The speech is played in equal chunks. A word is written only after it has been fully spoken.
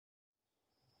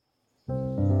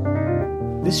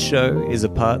This show is a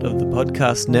part of the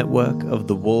podcast network of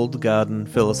the Walled Garden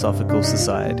Philosophical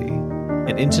Society,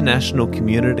 an international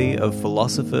community of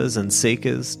philosophers and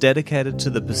seekers dedicated to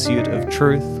the pursuit of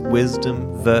truth,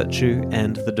 wisdom, virtue,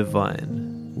 and the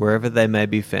divine, wherever they may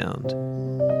be found.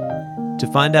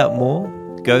 To find out more,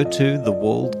 go to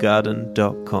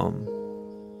thewalledgarden.com.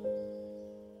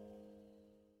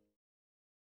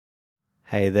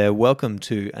 Hey there, welcome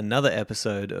to another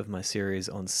episode of my series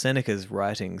on Seneca's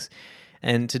writings.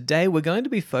 And today we're going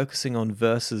to be focusing on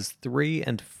verses 3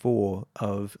 and 4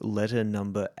 of letter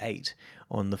number 8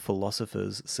 on the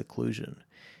philosopher's seclusion.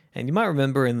 And you might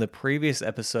remember in the previous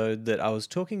episode that I was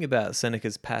talking about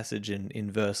Seneca's passage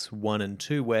in verse 1 and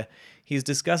 2, where he's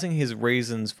discussing his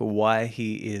reasons for why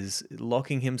he is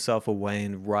locking himself away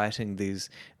and writing these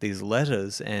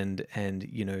letters and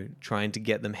trying to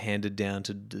get them handed down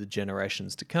to the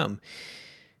generations to come.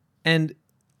 And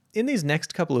in these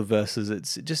next couple of verses,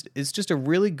 it's just a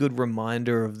really good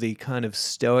reminder of the kind of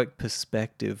Stoic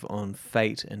perspective on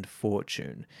fate and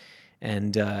fortune.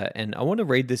 And I want to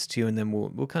read this to you, and then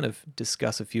we'll kind of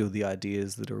discuss a few of the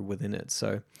ideas that are within it.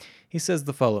 So he says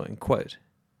the following, quote,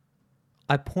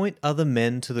 "I point other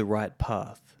men to the right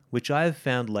path, which I have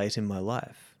found late in my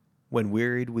life, when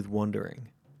wearied with wandering.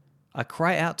 I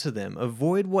cry out to them,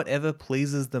 avoid whatever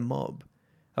pleases the mob,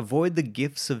 avoid the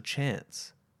gifts of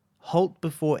chance. Halt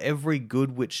before every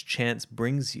good which chance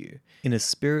brings you, in a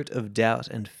spirit of doubt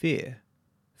and fear.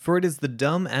 For it is the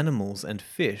dumb animals and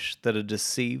fish that are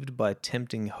deceived by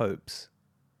tempting hopes.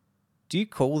 Do you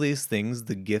call these things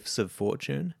the gifts of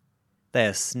fortune? They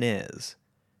are snares.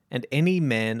 And any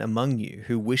man among you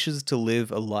who wishes to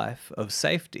live a life of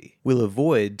safety will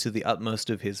avoid to the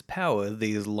utmost of his power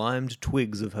these limed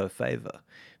twigs of her favour,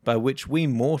 by which we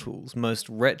mortals, most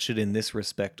wretched in this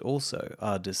respect also,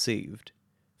 are deceived.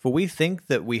 For we think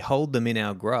that we hold them in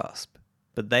our grasp,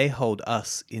 but they hold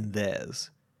us in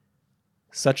theirs.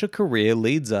 Such a career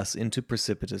leads us into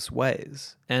precipitous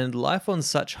ways, and life on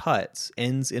such heights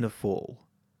ends in a fall.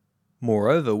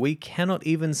 Moreover, we cannot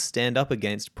even stand up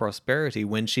against prosperity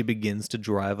when she begins to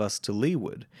drive us to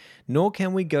leeward, nor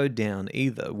can we go down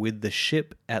either with the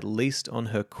ship at least on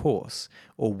her course,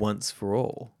 or once for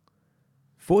all.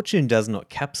 Fortune does not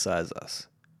capsize us.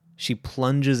 She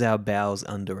plunges our bows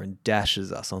under and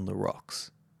dashes us on the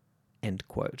rocks." End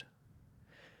quote.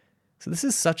 So this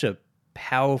is such a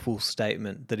powerful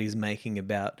statement that he's making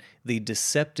about the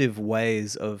deceptive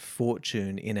ways of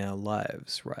fortune in our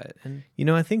lives, right? And,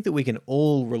 I think that we can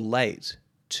all relate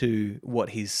to what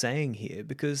he's saying here,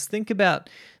 because think about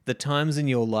the times in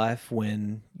your life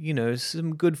when,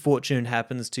 some good fortune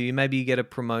happens to you. Maybe you get a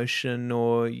promotion,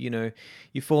 or, you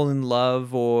fall in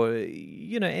love, or,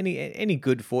 any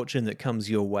good fortune that comes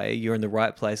your way. You're in the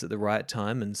right place at the right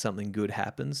time and something good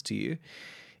happens to you.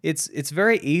 It's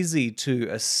very easy to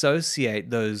associate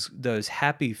those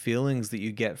happy feelings that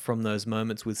you get from those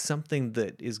moments with something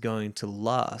that is going to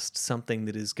last, something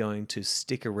that is going to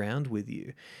stick around with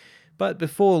you. But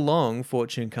before long,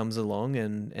 fortune comes along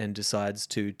and decides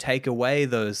to take away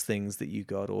those things that you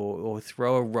got, or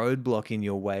throw a roadblock in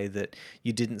your way that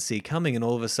you didn't see coming, and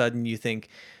all of a sudden you think,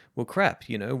 well, crap,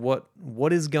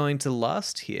 what is going to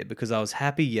last here? Because I was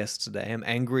happy yesterday, I'm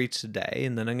angry today,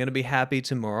 and then I'm going to be happy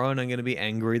tomorrow, and I'm going to be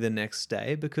angry the next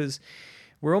day, because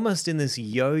we're almost in this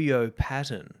yo-yo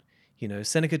pattern.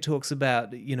 Seneca talks about,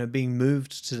 being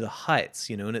moved to the heights,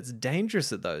 and it's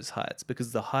dangerous at those heights,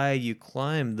 because the higher you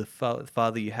climb, the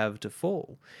farther you have to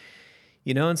fall.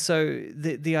 And so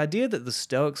the idea that the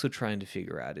Stoics were trying to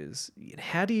figure out is,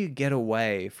 how do you get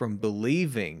away from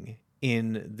believing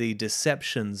in the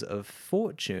deceptions of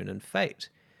fortune and fate?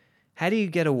 How do you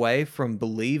get away from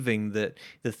believing that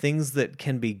the things that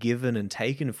can be given and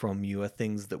taken from you are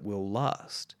things that will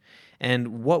last?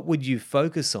 And what would you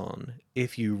focus on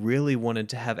if you really wanted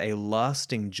to have a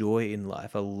lasting joy in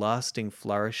life, a lasting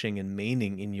flourishing and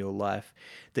meaning in your life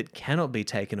that cannot be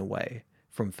taken away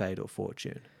from fate or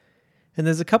fortune? And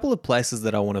there's a couple of places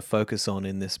that I want to focus on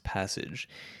in this passage.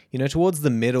 Towards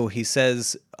the middle, he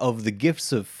says of the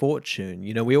gifts of fortune,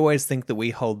 we always think that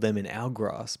we hold them in our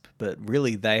grasp, but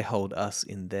really they hold us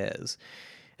in theirs.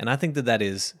 And I think that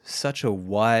is such a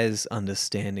wise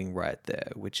understanding right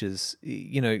there, which is,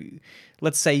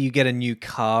 let's say you get a new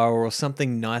car or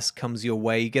something nice comes your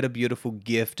way, you get a beautiful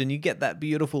gift and you get that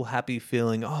beautiful happy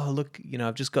feeling, oh, look,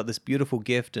 I've just got this beautiful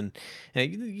gift. And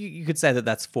you could say that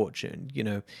that's fortune,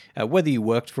 whether you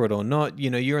worked for it or not,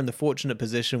 you're in the fortunate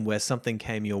position where something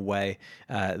came your way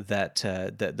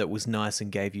that was nice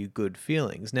and gave you good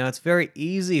feelings. Now, it's very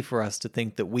easy for us to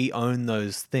think that we own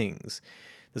those things,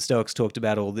 the Stoics talked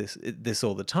about all this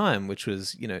all the time, which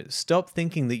was, stop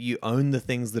thinking that you own the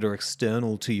things that are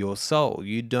external to your soul.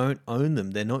 You don't own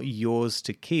them. They're not yours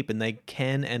to keep, and they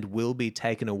can and will be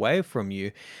taken away from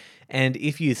you. And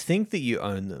if you think that you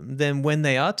own them, then when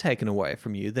they are taken away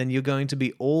from you, then you're going to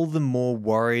be all the more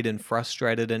worried and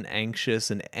frustrated and anxious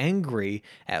and angry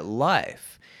at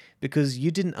life because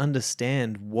you didn't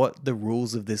understand what the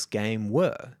rules of this game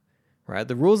were, right?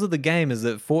 The rules of the game is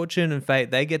that fortune and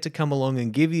fate, they get to come along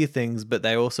and give you things, but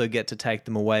they also get to take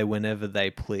them away whenever they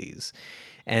please.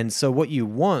 And so what you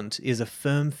want is a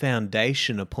firm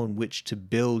foundation upon which to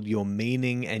build your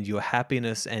meaning and your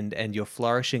happiness and your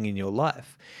flourishing in your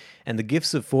life. And the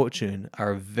gifts of fortune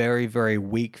are a very, very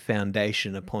weak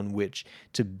foundation upon which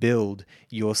to build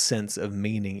your sense of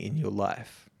meaning in your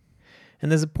life. And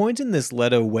there's a point in this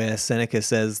letter where Seneca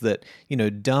says that,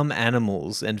 dumb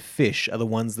animals and fish are the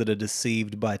ones that are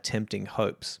deceived by tempting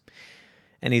hopes.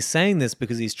 And he's saying this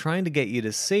because he's trying to get you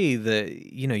to see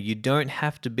that, you don't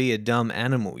have to be a dumb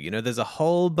animal. There's a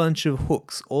whole bunch of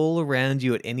hooks all around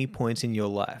you at any point in your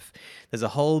life. There's a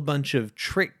whole bunch of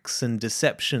tricks and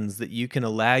deceptions that you can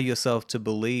allow yourself to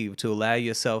believe, to allow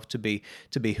yourself to be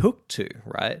hooked to,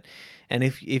 right? And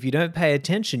if you don't pay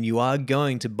attention, you are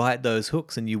going to bite those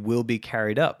hooks and you will be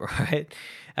carried up, right?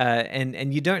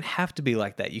 And you don't have to be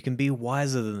like that. You can be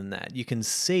wiser than that. You can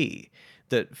see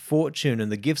that fortune and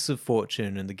the gifts of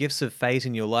fortune and the gifts of fate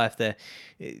in your life,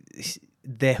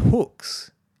 they're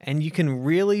hooks, and you can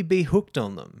really be hooked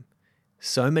on them.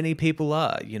 So many people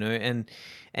are,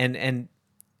 and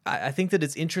I think that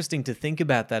it's interesting to think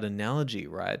about that analogy,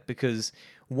 right? Because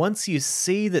once you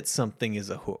see that something is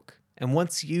a hook, and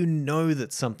once you know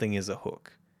that something is a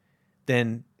hook,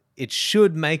 then it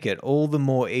should make it all the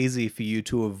more easy for you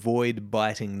to avoid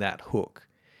biting that hook.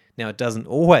 Now, it doesn't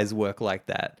always work like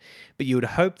that, but you would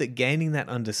hope that gaining that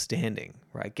understanding,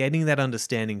 right? Gaining that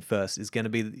understanding first is going to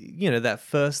be, that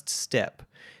first step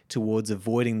towards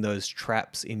avoiding those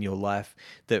traps in your life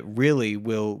that really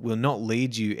will not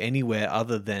lead you anywhere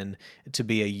other than to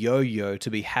be a yo-yo, to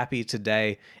be happy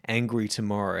today, angry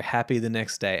tomorrow, happy the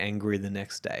next day, angry the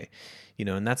next day,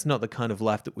 and that's not the kind of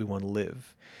life that we want to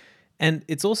live. And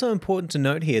it's also important to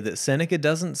note here that Seneca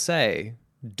doesn't say,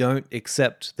 don't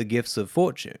accept the gifts of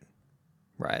fortune,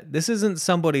 right? This isn't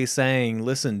somebody saying,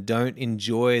 listen, don't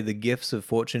enjoy the gifts of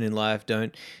fortune in life.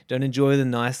 Don't enjoy the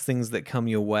nice things that come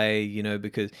your way,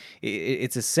 because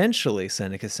it's essentially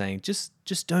Seneca saying,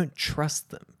 just don't trust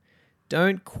them.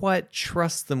 Don't quite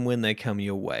trust them when they come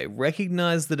your way.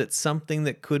 Recognize that it's something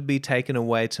that could be taken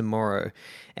away tomorrow.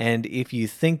 And if you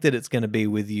think that it's going to be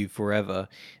with you forever,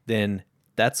 then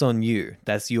that's on you.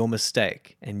 That's your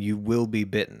mistake, and you will be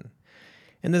bitten.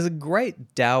 And there's a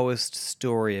great Taoist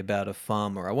story about a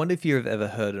farmer. I wonder if you've ever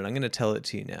heard it. I'm going to tell it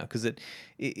to you now because it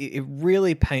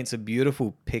really paints a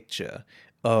beautiful picture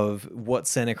of what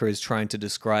Seneca is trying to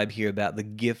describe here about the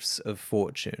gifts of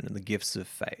fortune and the gifts of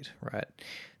fate, right?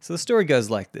 So the story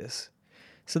goes like this.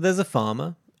 So there's a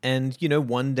farmer, and,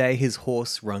 one day his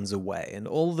horse runs away, and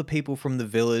all the people from the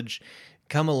village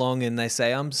come along and they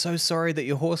say, I'm so sorry that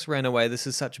your horse ran away. This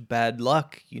is such bad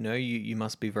luck. You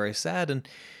must be very sad.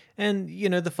 And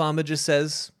the farmer just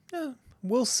says,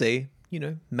 we'll see,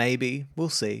 maybe, we'll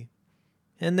see.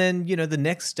 And then, the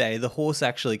next day, the horse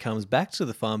actually comes back to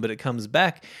the farm, but it comes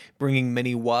back bringing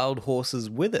many wild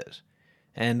horses with it.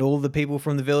 And all the people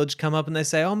from the village come up and they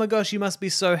say, oh my gosh, you must be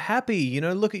so happy.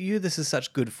 Look at you. This is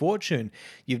such good fortune.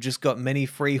 You've just got many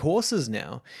free horses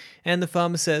now. And the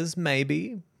farmer says,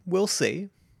 maybe, we'll see,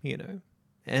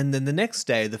 And then the next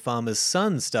day, the farmer's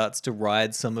son starts to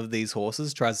ride some of these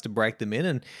horses, tries to break them in,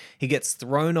 and he gets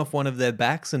thrown off one of their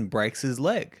backs and breaks his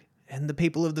leg. And the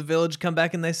people of the village come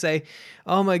back and they say,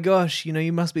 oh my gosh,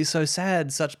 you must be so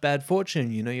sad, such bad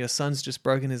fortune, your son's just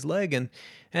broken his leg.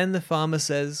 And the farmer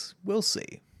says, we'll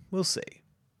see.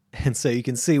 And so you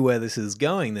can see where this is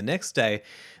going. The next day,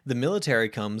 the military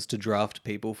comes to draft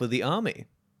people for the army.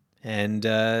 And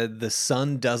the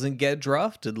son doesn't get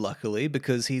drafted, luckily,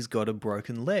 because he's got a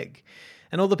broken leg.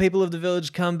 And all the people of the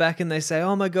village come back and they say,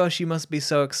 oh my gosh, you must be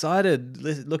so excited.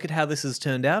 Look at how this has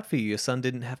turned out for you. Your son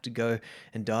didn't have to go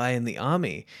and die in the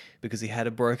army because he had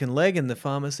a broken leg. And the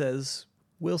farmer says,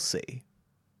 we'll see.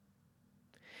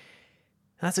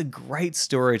 That's a great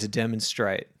story to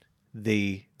demonstrate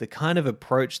the kind of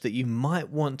approach that you might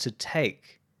want to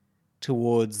take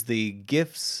towards the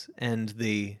gifts and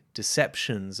the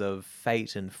deceptions of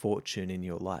fate and fortune in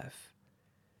your life.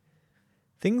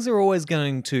 Things are always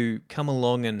going to come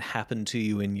along and happen to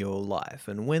you in your life.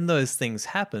 And when those things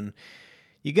happen,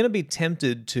 you're going to be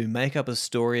tempted to make up a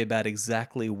story about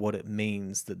exactly what it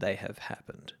means that they have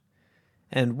happened.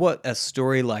 And what a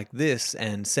story like this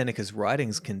and Seneca's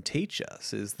writings can teach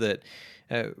us is that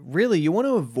really you want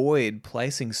to avoid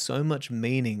placing so much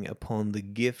meaning upon the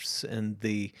gifts and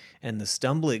the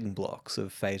stumbling blocks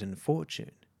of fate and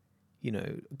fortune.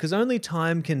 Because only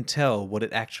time can tell what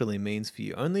it actually means for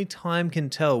you. Only time can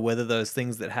tell whether those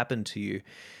things that happened to you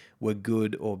were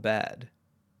good or bad.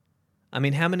 I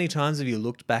mean, how many times have you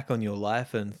looked back on your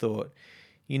life and thought,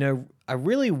 I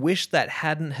really wish that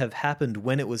hadn't have happened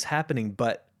when it was happening,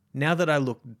 but now that I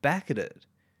look back at it,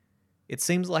 it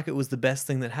seems like it was the best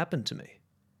thing that happened to me.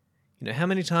 How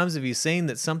many times have you seen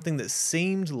that something that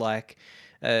seemed like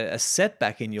a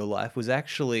setback in your life was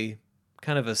actually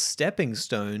kind of a stepping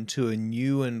stone to a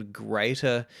new and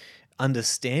greater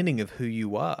understanding of who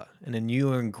you are and a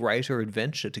newer and greater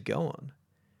adventure to go on?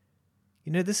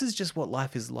 This is just what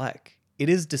life is like. It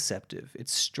is deceptive.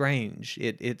 It's strange.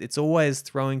 It's always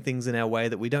throwing things in our way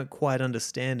that we don't quite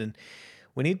understand. And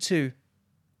we need to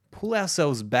pull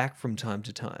ourselves back from time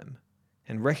to time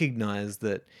and recognize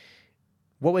that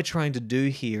what we're trying to do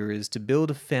here is to build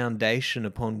a foundation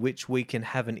upon which we can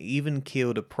have an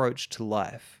even-keeled approach to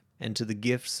life and to the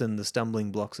gifts and the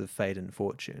stumbling blocks of fate and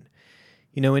fortune.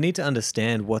 We need to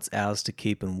understand what's ours to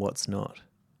keep and what's not,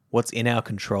 what's in our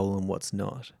control and what's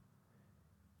not.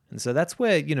 And so that's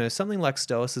where, something like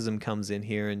Stoicism comes in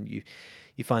here, and you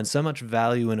find so much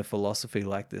value in a philosophy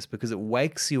like this because it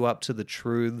wakes you up to the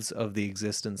truths of the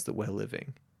existence that we're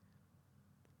living.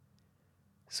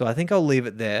 So I think I'll leave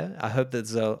it there. I hope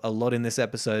there's a lot in this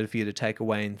episode for you to take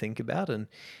away and think about,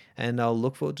 and I'll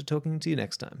look forward to talking to you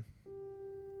next time.